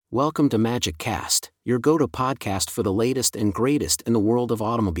Welcome to Magic Cast, your go-to podcast for the latest and greatest in the world of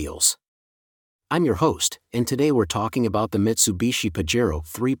automobiles. I'm your host, and today we're talking about the Mitsubishi Pajero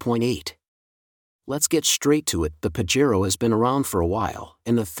 3.8. Let's get straight to it. The Pajero has been around for a while,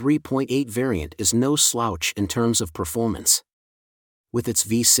 and the 3.8 variant is no slouch in terms of performance. With its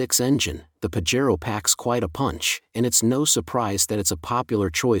V6 engine, the Pajero packs quite a punch, and it's no surprise that it's a popular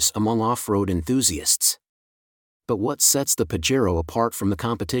choice among off-road enthusiasts. But what sets the Pajero apart from the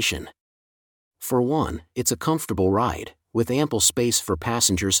competition? For one, it's a comfortable ride, with ample space for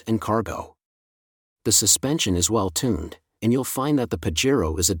passengers and cargo. The suspension is well tuned, and you'll find that the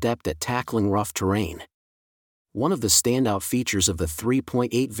Pajero is adept at tackling rough terrain. One of the standout features of the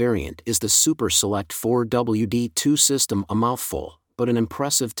 3.8 variant is the Super Select 4WD2 system, a mouthful, but an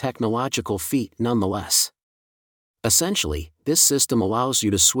impressive technological feat nonetheless. Essentially, this system allows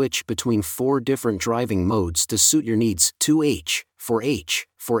you to switch between 4 different driving modes to suit your needs: 2H, 4H,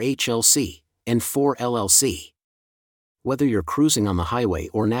 4HLC, and 4LLC. Whether you're cruising on the highway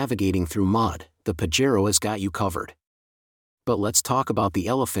or navigating through mud, the Pajero has got you covered. But let's talk about the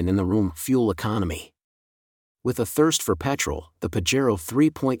elephant in the room: fuel economy. With a thirst for petrol, the Pajero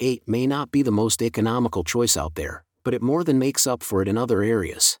 3.8 may not be the most economical choice out there, but it more than makes up for it in other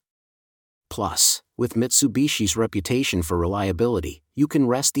areas. Plus, with Mitsubishi's reputation for reliability, you can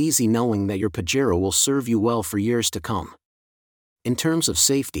rest easy knowing that your Pajero will serve you well for years to come. In terms of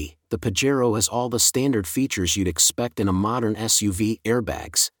safety, the Pajero has all the standard features you'd expect in a modern SUV: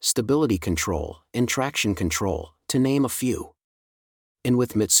 airbags, stability control, and traction control, to name a few. And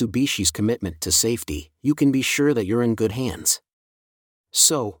with Mitsubishi's commitment to safety, you can be sure that you're in good hands.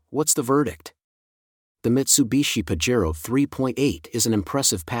 So, what's the verdict? The Mitsubishi Pajero 3.8 is an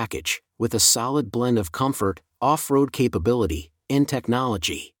impressive package, with a solid blend of comfort, off-road capability, and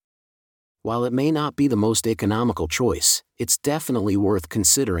technology. While it may not be the most economical choice, it's definitely worth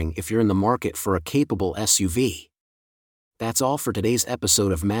considering if you're in the market for a capable SUV. That's all for today's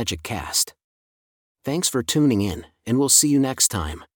episode of Magic Cast. Thanks for tuning in, and we'll see you next time.